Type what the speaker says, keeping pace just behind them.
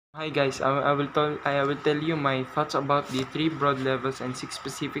Hi guys, I will tell you my thoughts about the three broad levels and six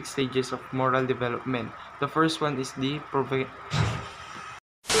specific stages of moral development. The first one is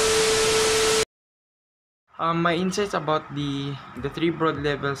my insights about the three broad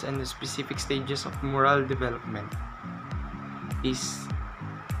levels and the specific stages of moral development is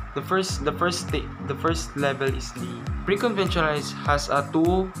the first level is the pre-conventionalized has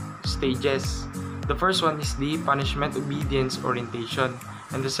two stages. The first one is the punishment obedience orientation,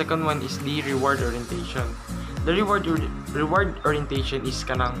 and the second one is the reward orientation. The reward orientation is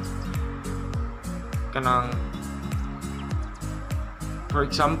kanang for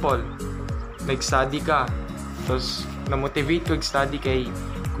example, nag-study ka, tapos na-motivate ko study kay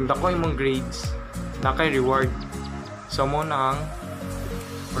kung dako imong grades, na kay reward. So mo na ang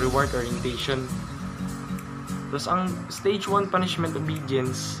reward orientation. Tapos ang stage 1 punishment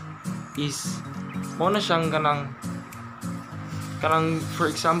obedience is mo na siyang kanang for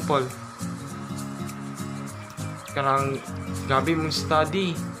example kanang gabi mong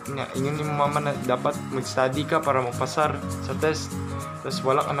study nga ingon ni mama na dapat mag-study ka para mapasar sa test, tapos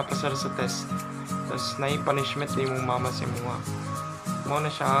wala ka napasar sa test, tapos na punishment ni mong mama sa mga mo na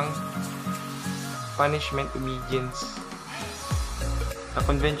siyang punishment obedience. The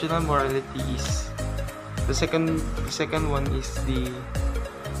conventional morality is the second one is the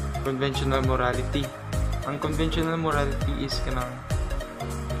conventional morality. Ang conventional morality is kanang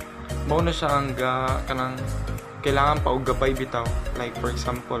mao na siya ang kanang kailangan pa og gabay bitaw, like for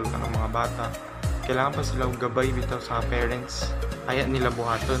example kanang mga bata kailangan pa sila og gabay bitaw sa parents aya't nila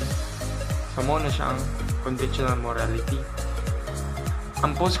buhaton. So mao na siya ang conventional morality.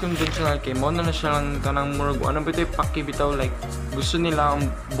 Ang post-conventional kay mo na siya lang kanang murag ano bitaw paki bitaw, like gusto nila ang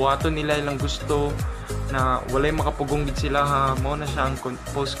buhaton nila ilang gusto na walay makapugong gid sila ha. Mo na siya ang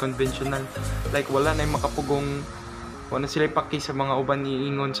post-conventional, like wala na makapugong, wala sila paki sa mga uban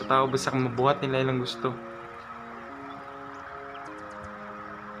niingon sa tao basta mabuhat nila ilang gusto.